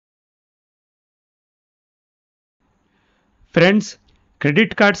Friends,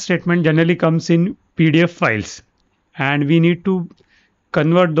 credit card statement generally comes in PDF files, and we need to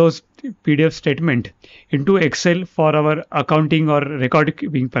convert those PDF statement into Excel for our accounting or record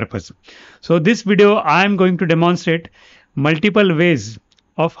keeping purpose. So this video I am going to demonstrate multiple ways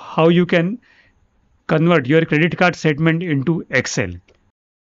of how you can convert your credit card statement into Excel.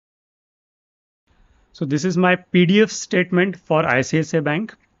 So this is my PDF statement for ICICI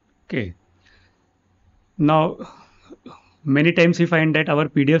Bank. Okay. Now many times we find that our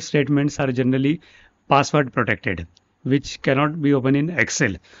PDF statements are generally password protected, which cannot be opened in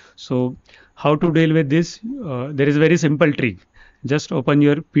Excel. So how to deal with this? There is a very simple trick. Just open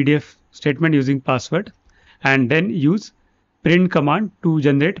your PDF statement using password and then use print command to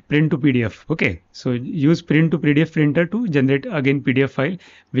generate print to PDF. Okay, so use print to PDF printer to generate again PDF file,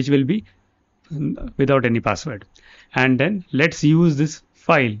 which will be without any password. And then let's use this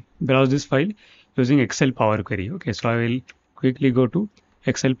file, browse this file using Excel Power Query. Okay, so I will quickly go to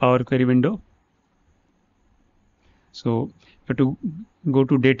Excel Power Query window. So you have to go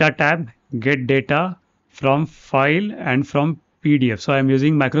to data tab, get data from file and from PDF. So I'm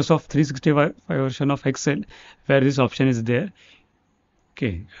using Microsoft 365 version of Excel where this option is there.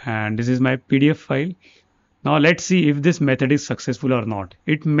 Okay, and this is my PDF file. Now let's see if this method is successful or not.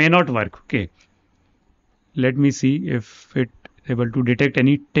 It may not work. Okay, let me see if it able to detect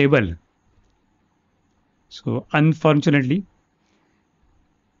any table. So unfortunately,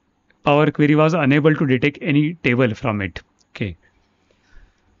 Power Query was unable to detect any table from it. Okay.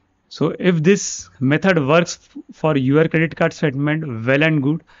 So if this method works for your credit card statement, well and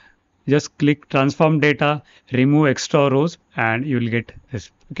good. Just click transform data, remove extra rows, and you will get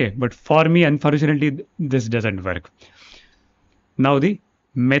this. Okay. But for me, unfortunately, this doesn't work. Now the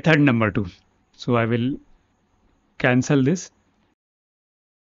method number 2. So I will cancel this.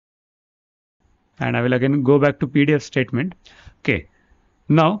 And I will again go back to PDF statement. Okay.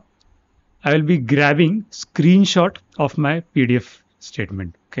 Now I will be grabbing screenshot of my PDF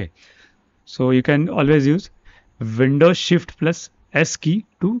statement. Okay. So you can always use Windows Shift plus S key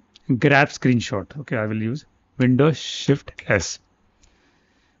to grab screenshot. Okay. I will use Windows Shift S.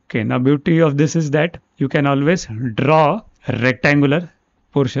 Okay. Now beauty of this is that you can always draw a rectangular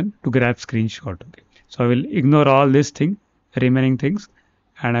portion to grab screenshot. Okay. So I will ignore all this thing, remaining things,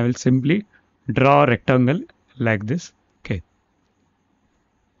 and I will simply draw a rectangle like this. Okay.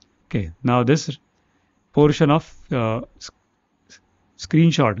 Okay, now this portion of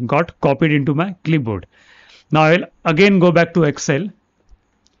screenshot got copied into my clipboard. Now I will again go back to Excel,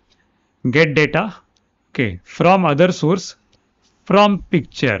 get data, okay, from other source, from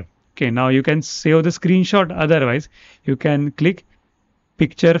picture. Okay, now you can save the screenshot, otherwise you can click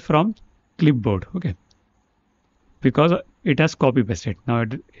picture from clipboard. Okay, because it has copy pasted. Now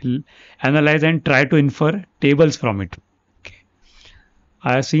it will analyze and try to infer tables from it.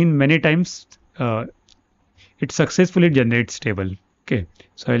 I have seen many times it successfully generates table. Okay,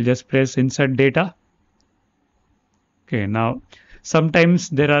 so I'll just press insert data. Okay, now sometimes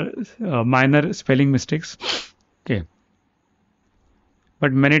there are minor spelling mistakes. Okay,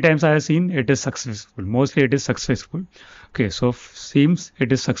 but many times I have seen it is successful. Mostly it is successful. Okay, so seems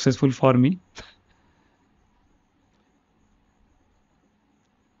it is successful for me.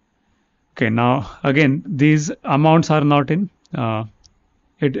 Okay, now again these amounts are not in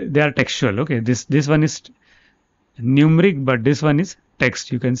they are textual. Okay, this one is numeric, but this one is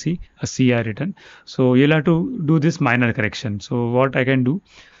text. You can see a CR written. So you'll have to do this minor correction. So what I can do,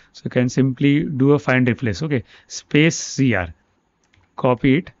 so you can simply do a find replace. Okay, space CR,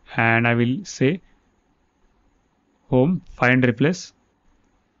 copy it, and I will say home find replace.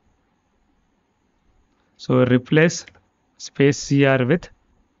 So replace space CR with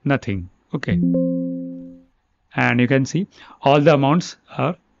nothing. Okay, and you can see all the amounts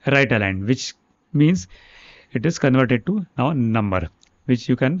are right aligned, which means it is converted to now number, which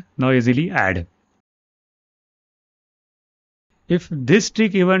you can now easily add. If this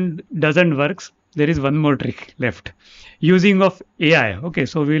trick even doesn't work, there is one more trick left, using of AI. Okay,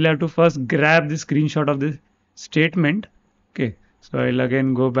 so we'll have to first grab the screenshot of this statement. Okay, so I'll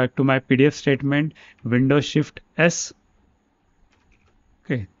again go back to my PDF statement, Windows Shift S.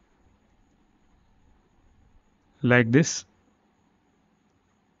 Okay, like this.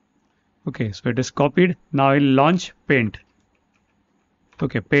 Okay, so it is copied. Now I'll launch Paint.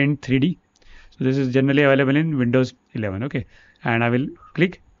 Okay, Paint 3D. So this is generally available in Windows 11. Okay, and I will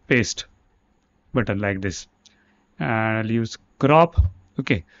click paste button like this, and I'll use crop.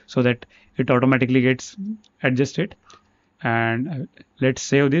 Okay, so that it automatically gets adjusted. And let's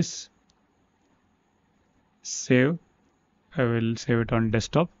save this. Save. I will save it on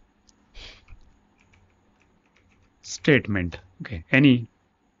desktop. statement. Okay, any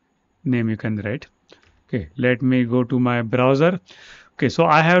name you can write. Okay, let me go to my browser. Okay, so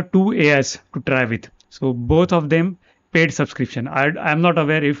I have two AIs to try with. So both of them paid subscription. I'm not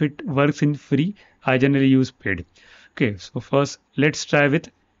aware if it works in free. I generally use paid. Okay, so first let's try with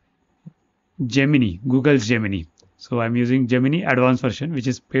Gemini, Google's Gemini. So I'm using Gemini advanced version, which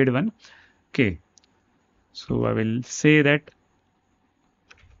is paid one. Okay, so I will say that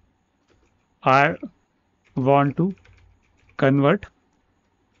I want to convert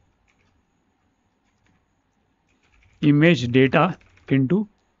image data into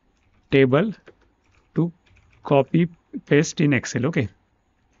table to copy paste in Excel. Okay,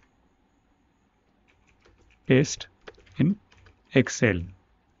 paste in Excel,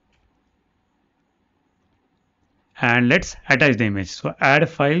 and let's attach the image. So add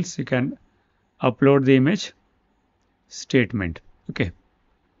files, you can upload the image statement. Okay,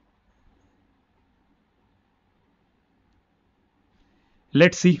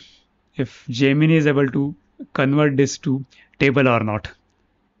 let's see if Gemini is able to convert this to table or not.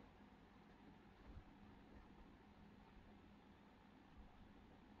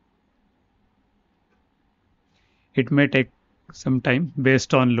 It may take some time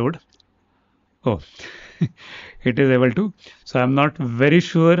based on load. Oh, it is able to. So I'm not very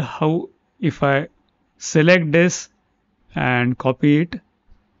sure how, if I select this and copy it,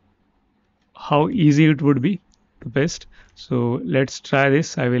 how easy it would be to paste. So let's try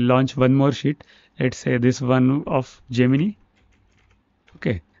this. I will launch one more sheet. Let's say this one of Gemini.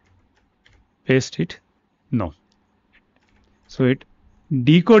 Okay, paste it. No. So it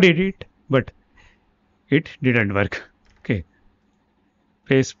decoded it, but it didn't work. Okay,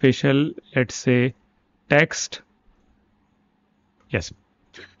 paste special, let's say text. Yes,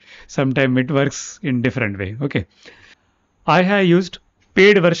 sometimes it works in different way. Okay, I have used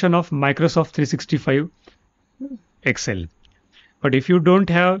paid version of Microsoft 365 Excel, but if you don't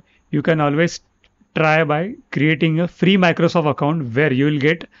have, you can always try by creating a free Microsoft account where you will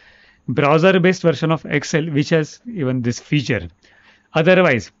get browser based version of Excel which has even this feature.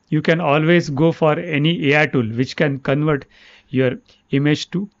 Otherwise, you can always go for any AI tool which can convert your image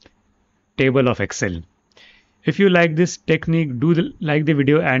to table of Excel. If you like this technique, do like the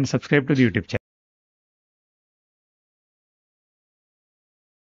video and subscribe to the YouTube channel.